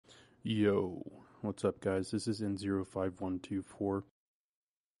Yo, what's up guys? This is N05124.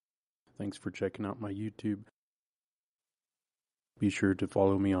 Thanks for checking out my YouTube. Be sure to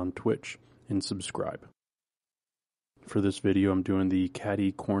follow me on Twitch and subscribe. For this video, I'm doing the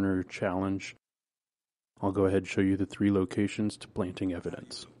Catty Corner Challenge. I'll go ahead and show you the 3 locations to planting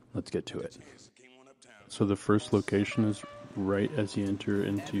evidence. Let's get to it. So the first location is right as you enter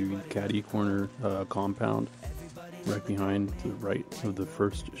into Catty Corner compound, right behind the right of the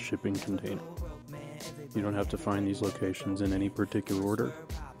first shipping container. You don't have to find these locations in any particular order.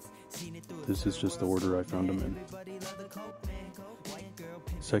 This is just the order I found them in.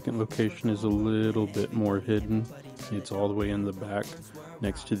 Second location is a little bit more hidden. It's all the way in the back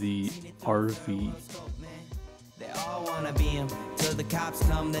next to the RV. They all wanna be him till the cops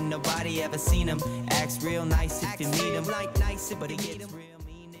come, then nobody ever seen him. Acts real nice if you meet him, like nice, but he gets real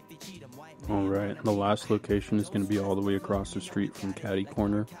mean if you cheat him. Alright, the last location is going to be all the way across the street from Catty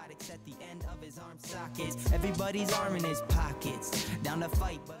Corner. Everybody's arm in his pockets. Down to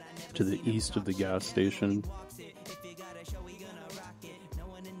fight, but to the east of the gas station.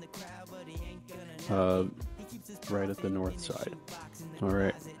 Right at the north side.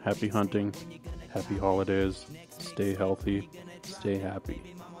 Alright, happy hunting, happy holidays, stay healthy, stay happy.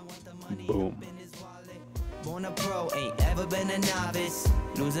 Boom. Born a pro, ain't ever been a novice.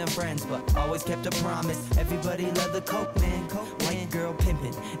 Losing friends, but always kept a promise. Everybody love the coke, man. White girl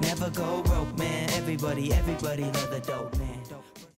pimping, never go broke, man. Everybody love the dope, man.